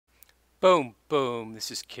Boom, boom.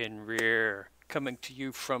 This is Ken Rear coming to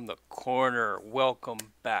you from the corner. Welcome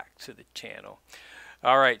back to the channel.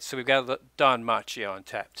 All right, so we've got DanMachi on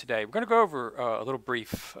tap today. We're going to go over a little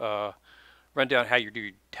brief rundown how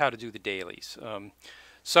to do the dailies.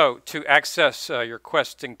 So to access your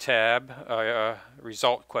questing tab,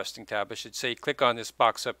 result questing tab, I should say, click on this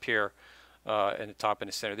box up here in the top in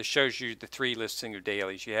the center. This shows you the three listing of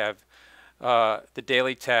dailies. You have the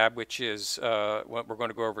daily tab, which is what we're going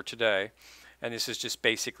to go over today, and this is just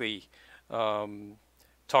basically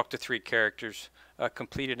talk to three characters,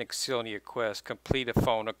 complete an Exilinia quest, complete a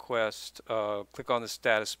fauna quest, click on the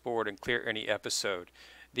status board, and clear any episode.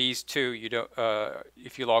 These two, you don't.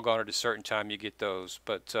 If you log on at a certain time, you get those,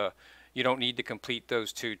 but you don't need to complete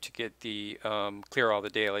those two to get the clear all the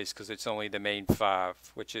dailies, because it's only the main five,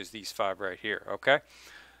 which is these five right here. Okay.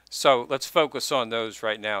 So let's focus on those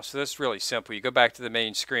right now. So this is really simple. You go back to the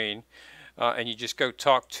main screen and you just go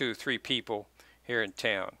talk to three people here in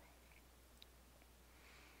town.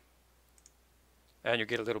 And you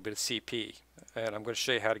get a little bit of CP. And I'm going to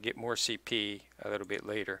show you how to get more CP a little bit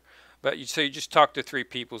later. But so you just talk to three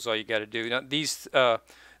people is all you got to do. Now these the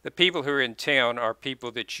people who are in town are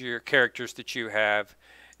people that characters that you have,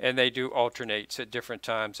 and they do alternates at different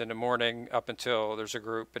times. In the morning up until there's a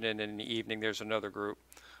group, and then in the evening there's another group.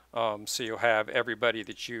 So you'll have everybody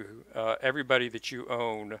that you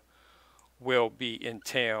own will be in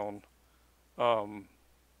town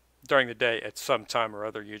during the day at some time or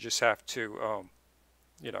other. You just have to,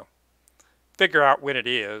 figure out when it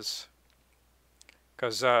is,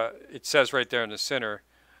 because it says right there in the center.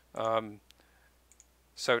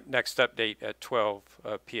 So next update at 12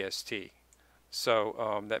 PST.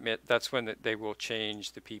 So that's when they will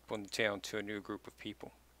change the people in the town to a new group of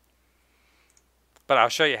people. But I'll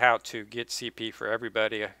show you how to get CP for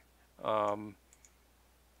everybody through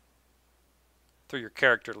your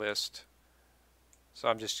character list. So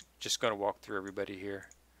I'm just going to walk through everybody here.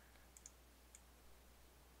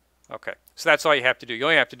 Okay, so that's all you have to do. You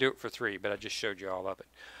only have to do it for three, but I just showed you all of it.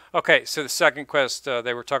 Okay, so the second quest,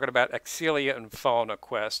 they were talking about Exilinia and Fauna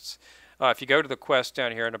quests. If you go to the quest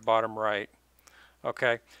down here in the bottom right,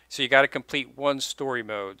 okay, so you got to complete one story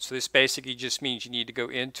mode. So this basically just means you need to go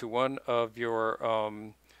into one of your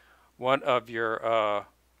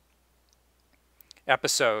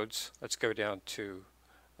episodes. Let's go down to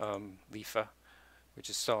Lifa, which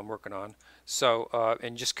is still I'm working on. So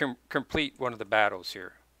and just complete one of the battles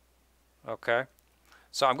here. Okay,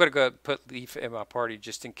 so I'm going to go put Lifa in my party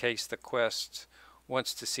just in case the quest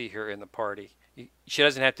wants to see her in the party. She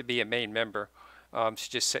doesn't have to be a main member.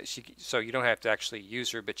 She just said so you don't have to actually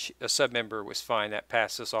use her, but a sub member was fine. That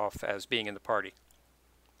passes off as being in the party.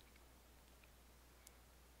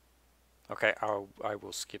 Okay, I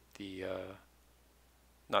will skip the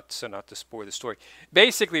not to spoil the story.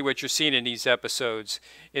 Basically, what you're seeing in these episodes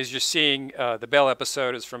is you're seeing the Bell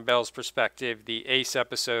episode is from Bell's perspective, the Ace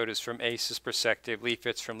episode is from Ace's perspective, Leaf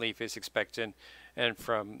it's from Leaf's expectant, and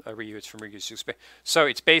from Ryu it's from Ryu's expectant. So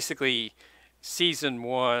it's basically season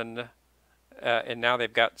 1. And now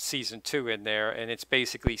they've got season 2 in there, and it's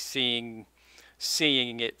basically seeing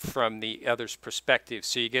it from the other's perspective,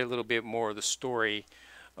 so you get a little bit more of the story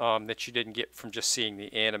that you didn't get from just seeing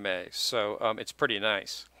the anime. So it's pretty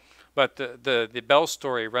nice. But the Bell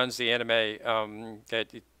story runs the anime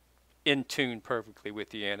in tune perfectly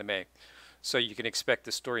with the anime, so you can expect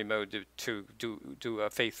the story mode to do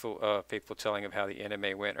a faithful telling of how the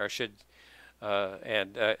anime went, or should.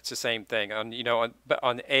 And it's the same thing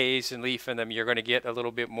on A's and Leaf in them. You're going to get a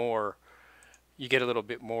little bit more. You get a little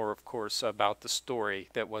bit more, of course, about the story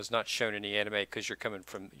that was not shown in the anime, because you're coming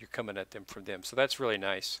at them from them. So that's really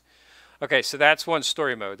nice. Okay, so that's one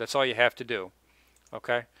story mode. That's all you have to do.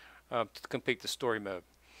 Okay, to complete the story mode.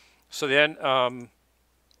 So then,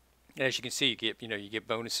 as you can see, you get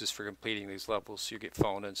bonuses for completing these levels. So you get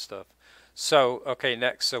fauna and stuff. So okay,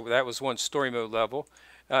 next. So that was one story mode level.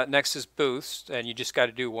 Next is booths, and you just got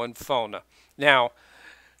to do one fauna. Now,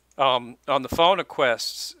 on the fauna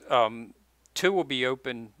quests, 2 will be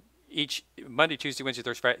open each Monday, Tuesday, Wednesday,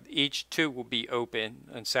 Thursday, Friday. Each 2 will be open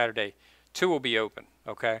on Saturday. 2 will be open,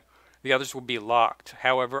 okay? The others will be locked.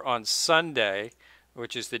 However, on Sunday,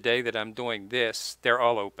 which is the day that I'm doing this, they're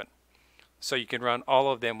all open. So you can run all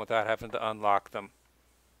of them without having to unlock them.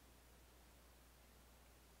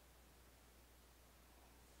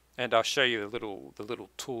 And I'll show you the little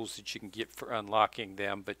tools that you can get for unlocking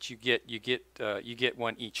them. But you get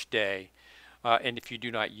one each day, and if you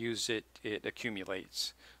do not use it, it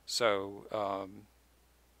accumulates. So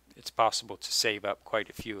it's possible to save up quite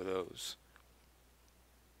a few of those.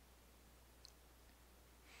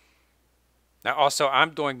 Now, also,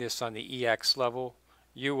 I'm doing this on the EX level,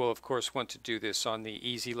 You will of course want to do this on the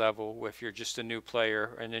easy level if you're just a new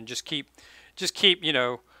player, and then just keep,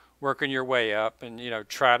 working your way up, and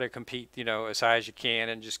try to compete, as high as you can,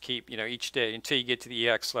 and just keep, each day until you get to the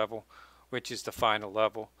EX level, which is the final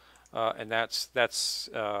level. And that's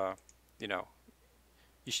you know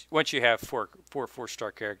once you have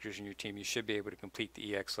four-star characters in your team, you should be able to complete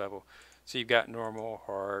the EX level. So you've got normal,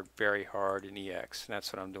 hard, very hard, and EX. And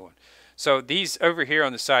that's what I'm doing. So these over here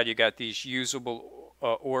on the side, you got these usable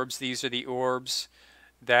orbs. These are the orbs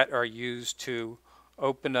that are used to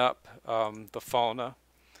open up the fauna.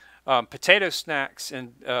 Potato snacks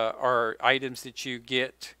are items that you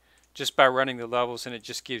get just by running the levels, and it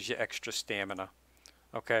just gives you extra stamina.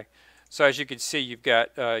 Okay, so as you can see, you've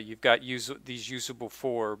got these usable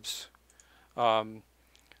forbs. Um,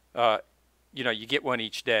 you get one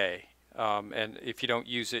each day, and if you don't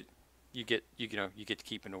use it, you get to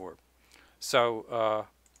keep an orb. So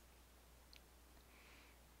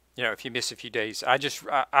if you miss a few days,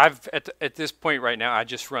 I've at this point right now, I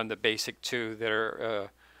just run the basic two that are.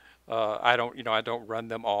 I don't run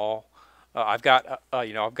them all. I've got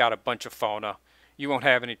a bunch of fauna. You won't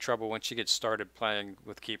have any trouble once you get started playing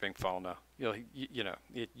with keeping fauna.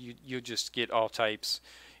 You just get all types.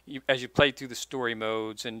 As you play through the story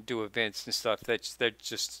modes and do events and stuff, that's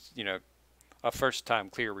just a first time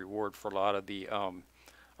clear reward for a lot of the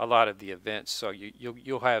events. So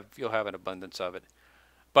you'll have an abundance of it.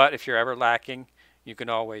 But if you're ever lacking, you can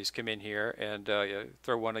always come in here and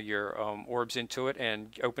throw one of your orbs into it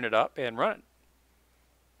and open it up and run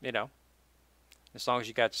it. As long as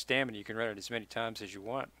you got stamina, you can run it as many times as you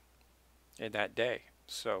want in that day.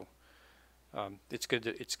 So it's good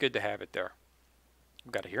to have it there.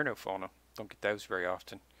 We've got a Hero fauna. Don't get those very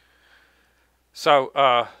often. So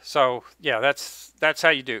yeah, that's how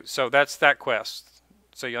you do. So that's that quest.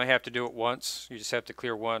 So you only have to do it once. You just have to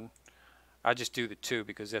clear one. I just do the two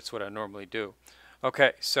because that's what I normally do.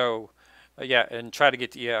 Okay, so yeah, and try to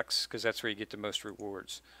get the EX because that's where you get the most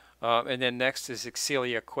rewards. And then next is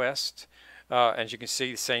Excelia Quest. As you can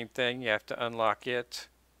see, the same thing. You have to unlock it,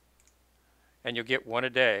 and you'll get one a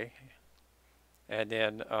day. And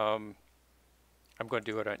then I'm going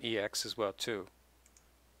to do it on EX as well too.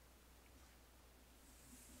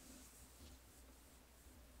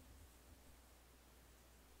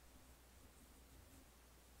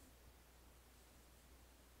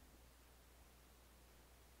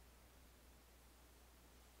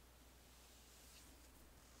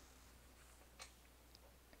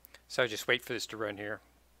 So just wait for this to run here.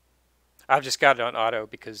 I've just got it on auto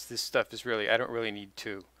because this stuff is I don't really need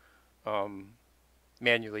to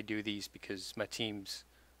manually do these because my teams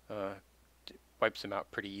wipes them out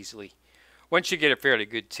pretty easily. Once you get a fairly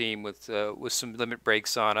good team with some limit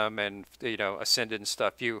breaks on them and ascended and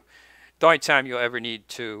stuff, the only time you'll ever need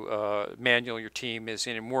to manual your team is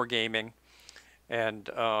in more gaming and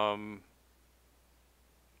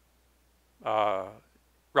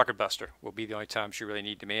Record Buster will be the only times you really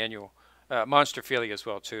need to manual. Monsterphilia as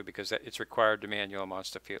well too, because it's required to manual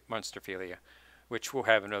Monsterphilia, which we'll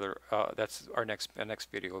have another. That's our next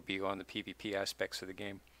video will be on the PvP aspects of the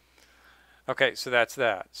game. Okay, so that's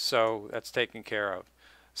that. So that's taken care of.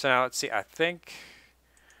 So now let's see. I think.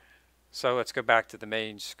 So let's go back to the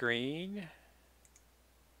main screen.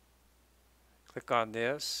 Click on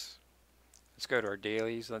this. Let's go to our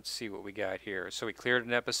dailies. Let's see what we got here. So we cleared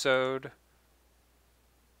an episode.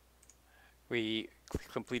 We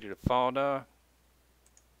completed a fauna,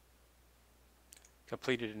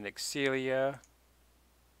 completed an Excelia,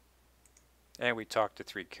 and we talked to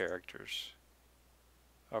 3 characters.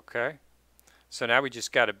 Okay, so now we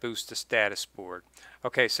just got to boost the status board.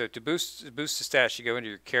 Okay, so to boost the status, you go into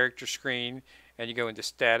your character screen and you go into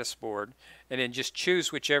status board, and then just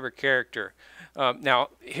choose whichever character. Now,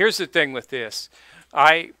 here's the thing with this.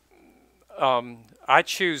 I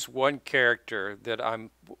choose one character that I'm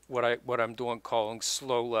calling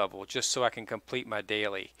slow level, just so I can complete my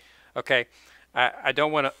daily. Okay, I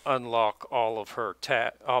don't want to unlock all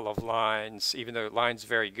of Lines, even though Line's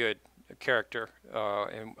very good character,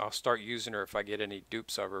 and I'll start using her if I get any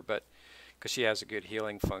dupes of her, but because she has a good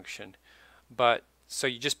healing function. But so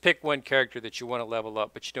you just pick one character that you want to level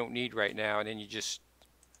up, but you don't need right now, and then you just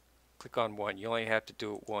click on one. You only have to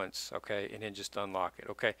do it once, okay, and then just unlock it.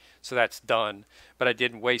 Okay, so that's done, but I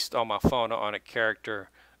didn't waste all my fauna on a character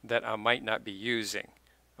that I might not be using.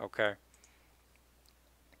 Okay,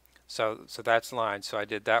 so that's Line. So I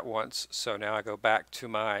did that once. So now I go back to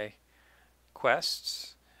my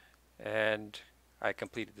quests and I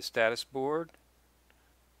completed the status board,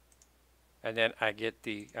 and then I get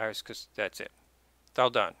the because that's it. It's all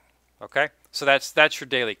done. Okay, So that's your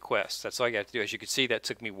daily quest. That's all you have to do. As you can see, that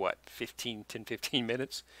took me what, 15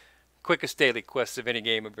 minutes? Quickest daily quest of any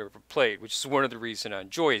game I've ever played, which is one of the reasons I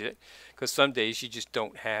enjoyed it, because some days you just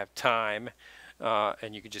don't have time,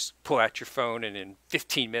 and you can just pull out your phone and in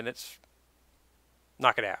 15 minutes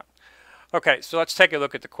knock it out. Okay, so let's take a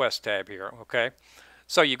look at the quest tab here. Okay,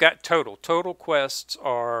 so you've got total. Total quests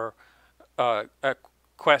are a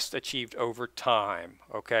quest achieved over time.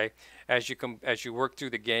 Okay, as you work through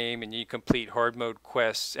the game and you complete hard mode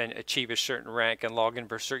quests and achieve a certain rank and log in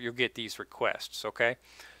for certain, you'll get these requests. Okay,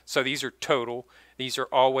 so these are total. These are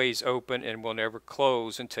always open and will never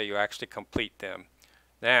close until you actually complete them.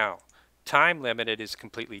 Now, time limited is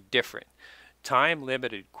completely different. Time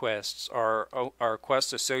limited quests are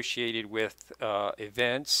quests associated with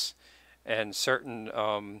events and certain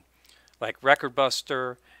like Record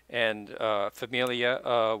Buster and Familia,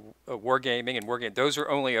 Wargaming and Wargame. Those are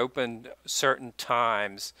only open certain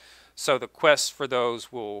times. So the quests for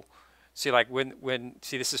those will see, like when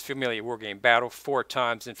see, this is Familia Wargame. Battle 4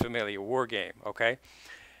 times in Familia Wargame. Okay,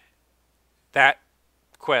 that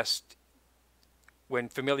quest, when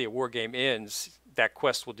Familia Wargame ends, that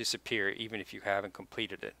quest will disappear even if you haven't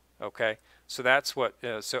completed it. Okay, so that's what.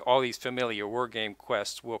 So all these Familia Wargame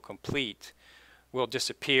quests will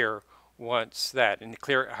disappear once that. In the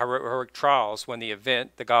clear heroic trials, when the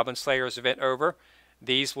event, the Goblin Slayers event over,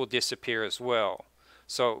 these will disappear as well.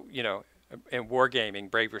 So in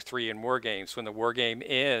Wargaming, Braver 3 and War Games, when the war game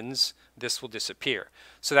ends, this will disappear.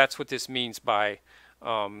 So that's what this means by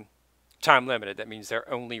time limited. That means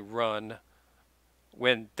they're only run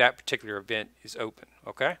when that particular event is open.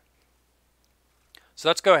 Okay, so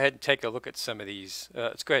let's go ahead and take a look at some of these.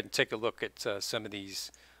 Some of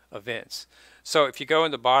these events. So if you go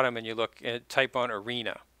in the bottom and you look and type on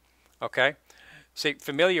arena, okay, see,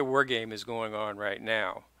 Familia Wargame is going on right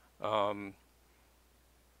now.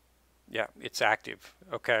 Yeah, it's active.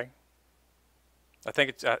 Okay, I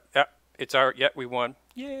think it's our, yeah, we won.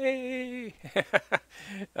 Yay!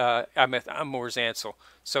 I'm Morzansel,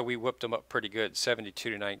 so we whipped them up pretty good,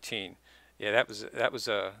 72-19. Yeah, that was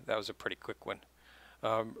a pretty quick one.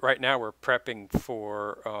 Right now we're prepping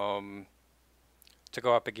for to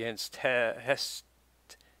go up against Hestinaya.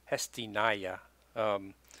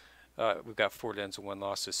 We've got 4 wins and 1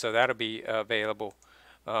 losses, so that'll be available.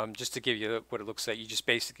 Just to give you what it looks like, you just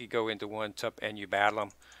basically go into one tub and you battle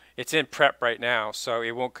them. It's in prep right now, so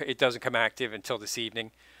it doesn't come active until this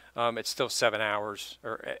evening. It's still 7 hours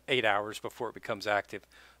or 8 hours before it becomes active,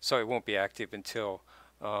 so it won't be active until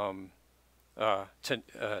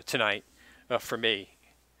tonight for me.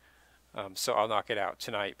 So I'll knock it out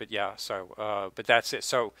tonight. But yeah, so but that's it.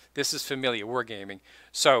 So this is Familia Wargaming.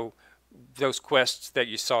 So those quests that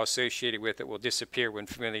you saw associated with it will disappear when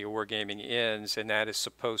Familia Wargaming ends, and that is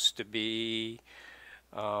supposed to be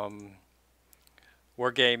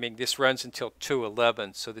Wargaming. This runs until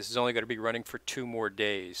 2/11, so this is only going to be running for 2 more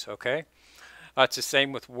days. Okay, it's the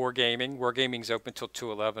same with Wargaming. Wargaming's open till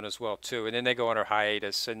 2/11 as well too, and then they go on a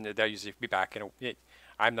hiatus, and they'll usually be back in.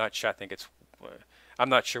 I'm not sure. I think it's. I'm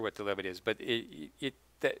not sure what the limit is, but it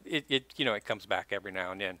comes back every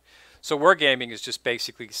now and then. So Wargaming is just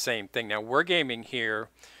basically the same thing. Now Wargaming here,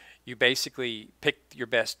 you basically pick your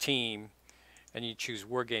best team, and you choose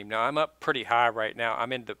Wargame. Now I'm up pretty high right now.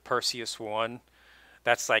 I'm into Perseus 1.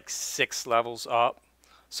 That's like 6 levels up.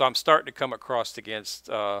 So I'm starting to come across against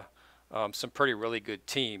some pretty really good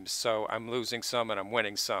teams. So I'm losing some and I'm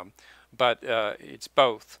winning some, but it's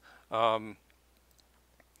both.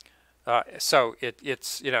 So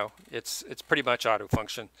it's pretty much auto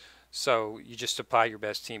function. So you just apply your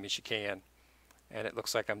best team as you can, and it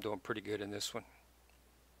looks like I'm doing pretty good in this one.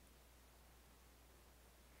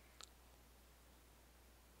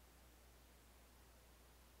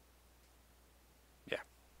 Yeah.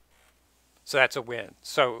 So that's a win.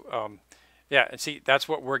 So yeah, and see, that's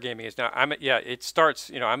what Wargaming is now. It starts.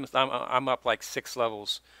 I'm up like 6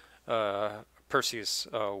 levels. Perseus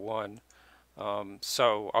 1.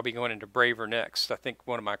 So I'll be going into Braver next. I think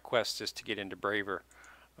one of my quests is to get into Braver.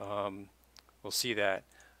 We'll see that.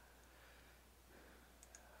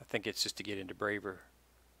 I think it's just to get into Braver.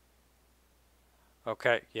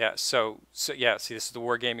 Okay, yeah, so yeah, see, this is the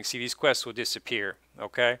Wargaming. See, these quests will disappear,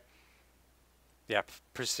 okay? Yeah,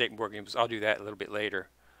 participate in Wargames. I'll do that a little bit later.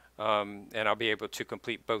 And I'll be able to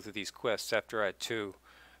complete both of these quests after I had 2.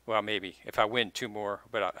 Well, maybe if I win 2 more,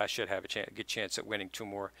 but I should have a good chance at winning 2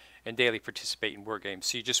 more, and daily participate in Wargames.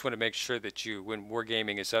 So you just want to make sure that when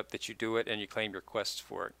Wargaming is up, that you do it and you claim your quests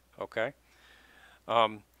for it, okay?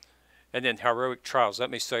 And then Heroic Trials. Let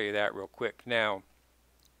me show you that real quick. Now,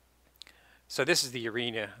 so this is the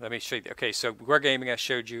arena. Let me show you. Okay, so Wargaming I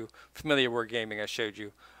showed you. Familia Wargaming I showed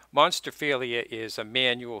you. Monsterphilia is a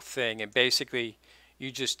manual thing, and basically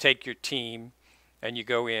you just take your team and you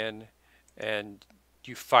go in and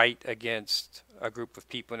you fight against a group of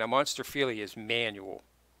people. Now, Monsterphilia is manual,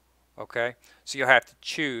 okay? So you'll have to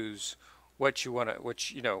choose what you want to,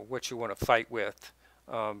 what you want to fight with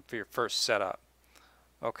for your first setup.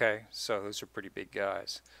 Okay, so those are pretty big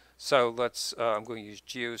guys. So let's, I'm going to use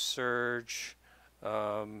Geosurge,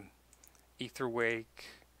 um, Etherwake,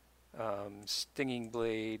 Stinging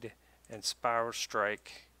Blade, and Spiral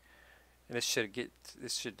Strike. And this should get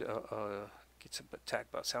some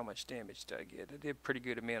attack buffs. How much damage did I get? I did a pretty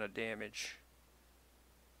good amount of damage.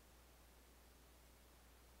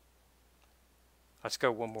 Let's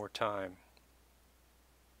go one more time.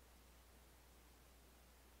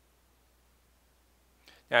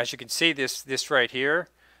 Now, as you can see, this right here,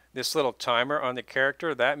 this little timer on the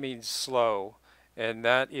character, that means slow, and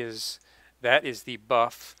that is the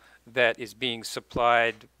buff that is being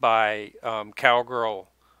supplied by Cowgirl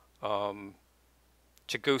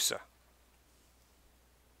Chigusa.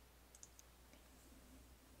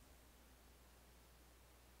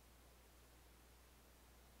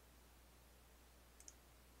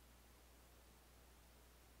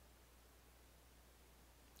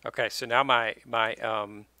 Okay, so now my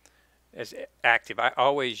is active. I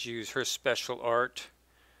always use her special art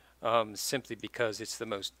simply because it's the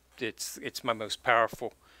most it's my most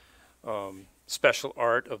powerful special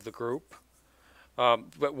art of the group.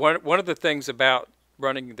 But one of the things about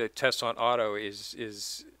running the tests on auto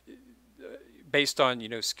is based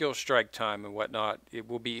on skill strike time and whatnot. It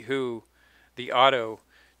will be who the auto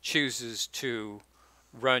chooses to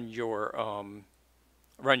run your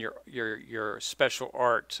special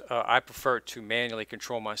art. I prefer to manually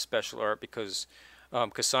control my special art because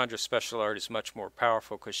Cassandra's special art is much more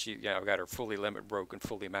powerful because I've got her fully limit broken,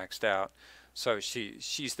 fully maxed out. So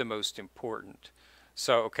she's the most important.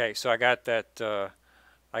 So okay, so I got that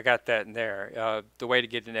in there. The way to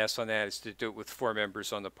get an S on that is to do it with 4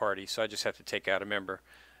 members on the party. So I just have to take out a member.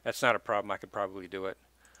 That's not a problem. I could probably do it.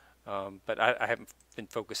 But I haven't been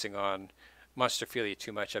focusing on Monsterphilia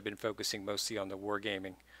too much. I've been focusing mostly on the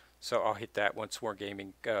wargaming. So I'll hit that once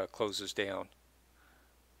wargaming closes down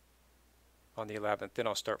on the 11th. Then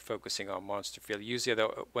I'll start focusing on Monsterphilia. Usually,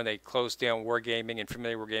 though, when they close down wargaming and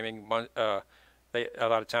familiar wargaming, a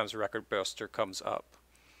lot of times the record buster comes up.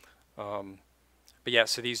 But yeah,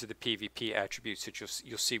 so these are the PvP attributes that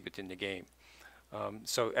you'll see within the game.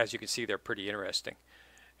 So as you can see, they're pretty interesting,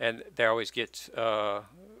 and they always get.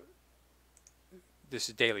 This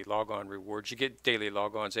is daily log-on rewards. You get daily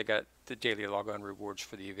log-ons. They got the daily log-on rewards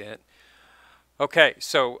for the event. Okay,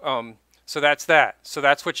 so so that's that. So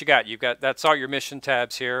that's what you got. That's all your mission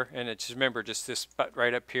tabs here, and it's remember just this button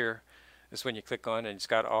right up here is when you click on, and it's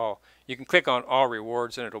got all. You can click on all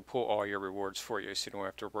rewards, and it'll pull all your rewards for you, so you don't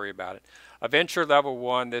have to worry about it. Adventure level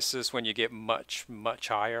 1. This is when you get much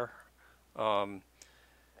higher,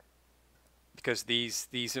 because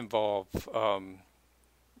these involve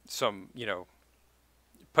some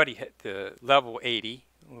putty hit the level 80,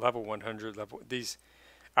 level 100, level these.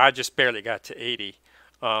 I just barely got to 80.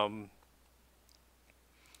 I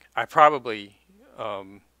probably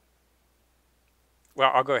well,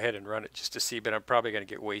 I'll go ahead and run it just to see, but I'm probably going to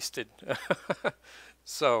get wasted.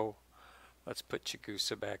 So let's put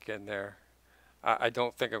Chigusa back in there. I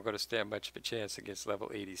don't think I'm going to stand much of a chance against level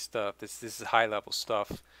 80 stuff. This is high level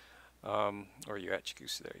stuff. Or you at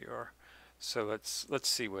Chigusa? There you are. So let's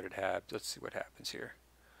see what it has. Let's see what happens here.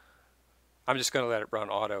 I'm just going to let it run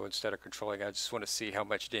auto instead of controlling. I just want to see how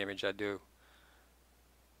much damage I do.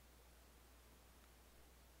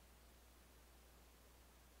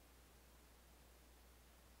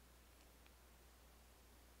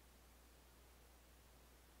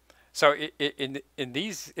 So in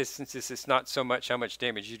these instances, it's not so much how much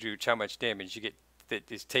damage you do, it's how much damage you get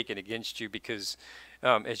that is taken against you, because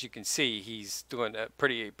as you can see, he's doing a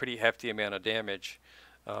pretty hefty amount of damage.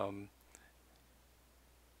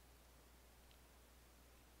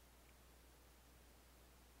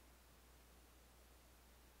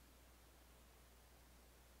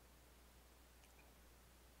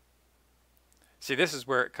 See, this is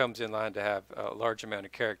where it comes in line to have a large amount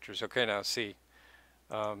of characters. Okay, now see.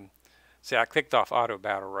 See, I clicked off auto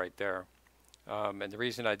battle right there. And the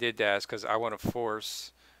reason I did that is because I want to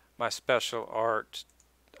force my special art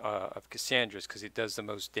of Cassandra's, because it does the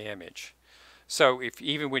most damage. So if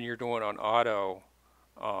even when you're doing on auto,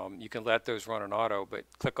 you can let those run on auto, but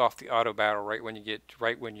click off the auto battle right when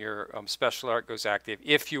your special art goes active,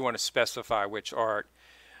 if you want to specify which art.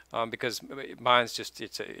 Because mine's just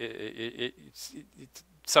it's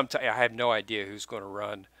sometimes I have no idea who's going to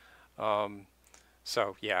run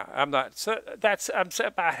So yeah, I'm not. So I'm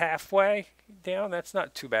about halfway down. That's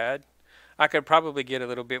not too bad. I could probably get a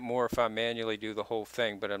little bit more if I manually do the whole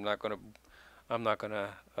thing, but I'm not gonna. I'm not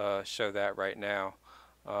gonna show that right now,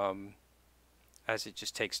 um, as it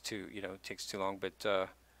just takes too. It takes too long. But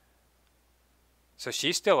so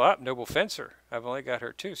she's still up, Noble Fencer. I've only got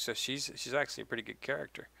her too, so she's actually a pretty good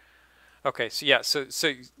character. Okay, so yeah,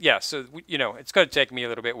 it's going to take me a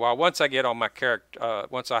little bit while. Once I get on my character,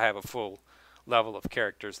 once I have a full level of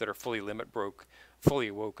characters that are fully limit broke, fully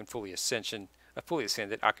awoken, fully ascended,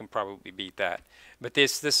 I can probably beat that. But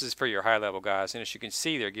this is for your high level guys, and as you can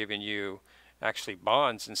see, they're giving you actually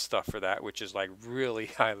bonds and stuff for that, which is like really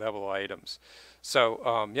high level items.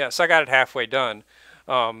 So yeah, so I got it halfway done.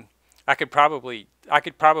 Um, I could probably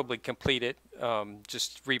complete it,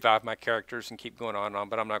 just revive my characters and keep going on and on,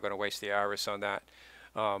 but I'm not going to waste the iris on that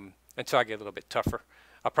until I get a little bit tougher.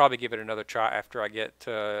 I'll probably give it another try after I get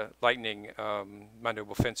lightning my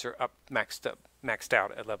noble fencer maxed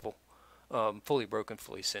out at level fully broken,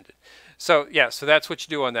 fully ascended. So yeah, so that's what you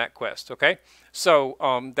do on that quest. Okay, so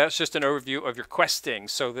that's just an overview of your questing.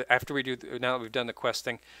 So that after now that we've done the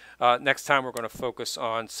questing, next time we're going to focus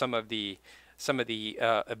on some of the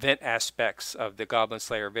event aspects of the Goblin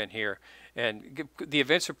Slayer event here. And the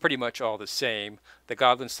events are pretty much all the same. The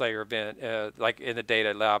Goblin Slayer event, like in the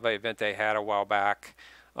Data Lava event they had a while back,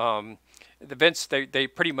 the events, they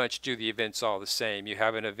pretty much do the events all the same. You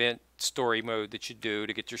have an event story mode that you do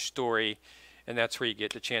to get your story, and that's where you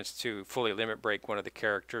get the chance to fully limit break one of the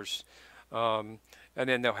characters. And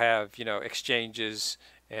then they'll have, exchanges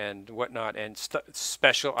and whatnot, and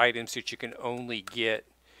special items that you can only get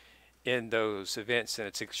in those events, and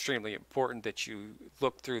it's extremely important that you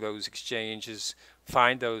look through those exchanges,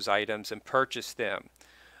 find those items, and purchase them,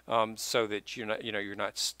 so that you're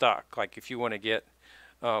not stuck. Like if you want to get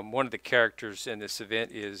one of the characters in this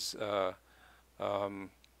event um,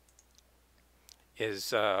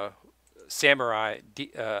 is Samurai.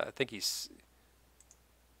 I think he's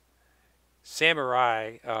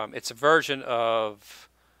Samurai. It's a version of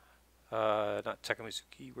not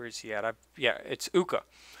Takamizuki. Where is he at? Yeah, it's Uka.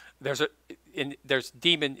 There's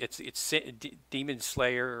demon. It's demon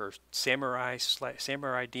slayer or samurai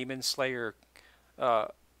demon slayer.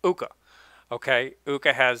 Uka. Okay,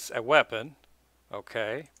 Uka has a weapon.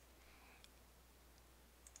 Okay,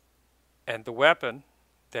 and the weapon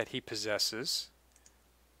that he possesses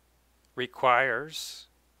requires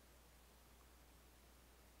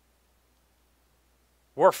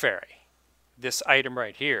War Fairy. This item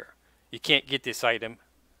right here. You can't get this item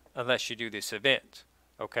unless you do this event.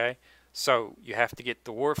 Okay, so you have to get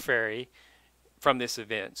the War Fairy from this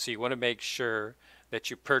event. So you want to make sure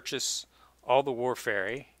that you purchase all the War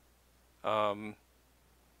Fairy.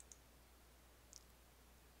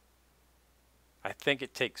 I think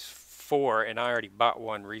it takes 4, and I already bought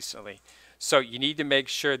one recently. So you need to make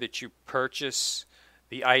sure that you purchase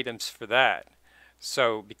the items for that.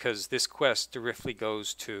 So because this quest directly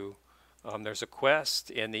goes to, there's a quest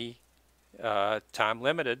in the time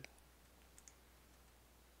limited.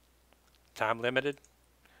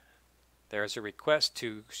 There's a request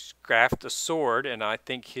to craft a sword, and I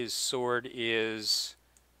think his sword it's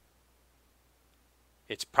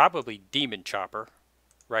probably Demon Chopper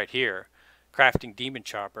right here. Crafting Demon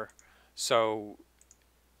Chopper. So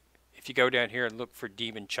if you go down here and look for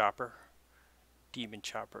Demon Chopper,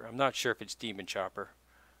 I'm not sure if it's Demon Chopper,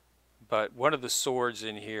 but one of the swords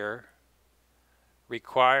in here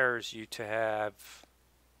requires you to have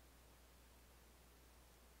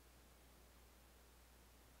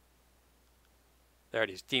there it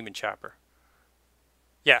is, Demon Chopper.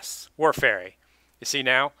 Yes, War Fairy. You see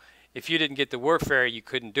now, if you didn't get the War Fairy, you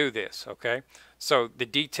couldn't do this, okay? So the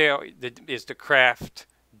detail is to craft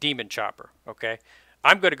Demon Chopper, okay?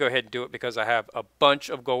 I'm going to go ahead and do it because I have a bunch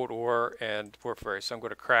of gold ore and War Fairy, so I'm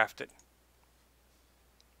going to craft it.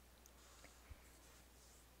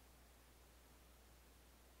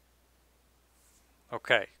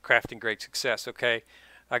 Okay, crafting great success, okay?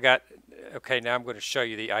 Okay, now I'm going to show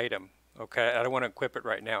you the item. Okay, I don't want to equip it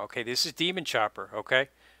right now. Okay, this is Demon Chopper. Okay,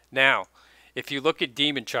 now if you look at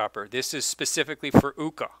Demon Chopper, this is specifically for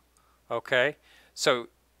Uka. Okay, so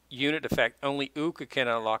unit effect, only Uka can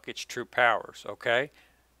unlock its true powers. Okay,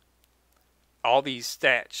 all these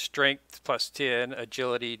stats, strength plus 10,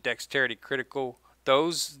 agility, dexterity, critical,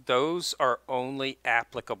 those are only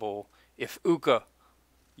applicable if Uka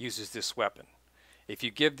uses this weapon. If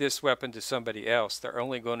you give this weapon to somebody else, they're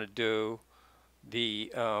only going to do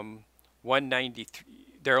the 193.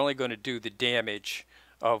 They're only going to do the damage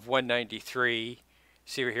of 193.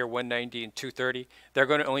 See right here, 190 and 230.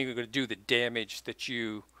 They're only going to do the damage that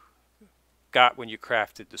you got when you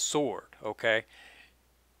crafted the sword. Okay,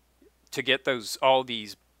 to get all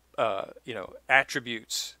these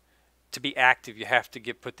attributes to be active, you have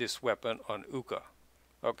to put this weapon on Uka.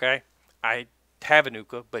 Okay, I have an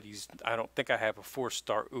Uka, but I don't think I have a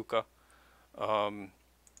 4-star Uka.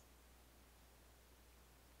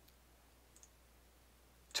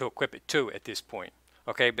 To equip it to at this point.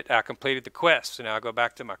 Okay, but I completed the quest, so now I go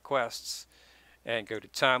back to my quests and go to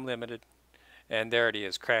time limited, and there it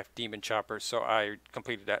is, craft demon chopper. So I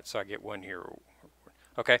completed that, so I get 1 hero.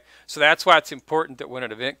 Okay, so that's why it's important that when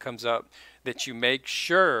an event comes up, that you make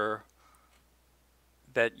sure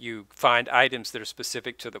that you find items that are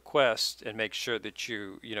specific to the quest and make sure that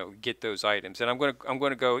you get those items. And I'm going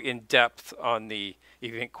to go in depth on the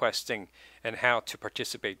event questing and how to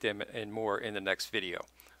participate them and more in the next video.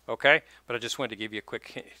 Okay, but I just wanted to give you a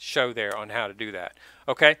quick show there on how to do that.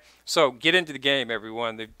 Okay, so get into the game,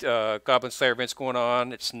 everyone. The Goblin Slayer event's going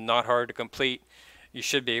on. It's not hard to complete. You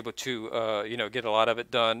should be able to get a lot of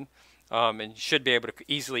it done, and you should be able to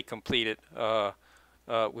easily complete it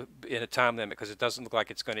in a time limit, because it doesn't look like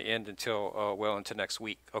it's going to end until well into next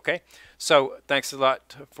week. Okay, so thanks a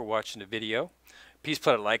lot for watching the video. Please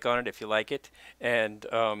put a like on it if you like it, and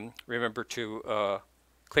remember to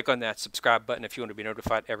click on that subscribe button if you want to be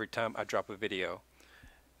notified every time I drop a video.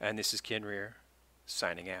 And this is Ken Rear,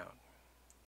 signing out.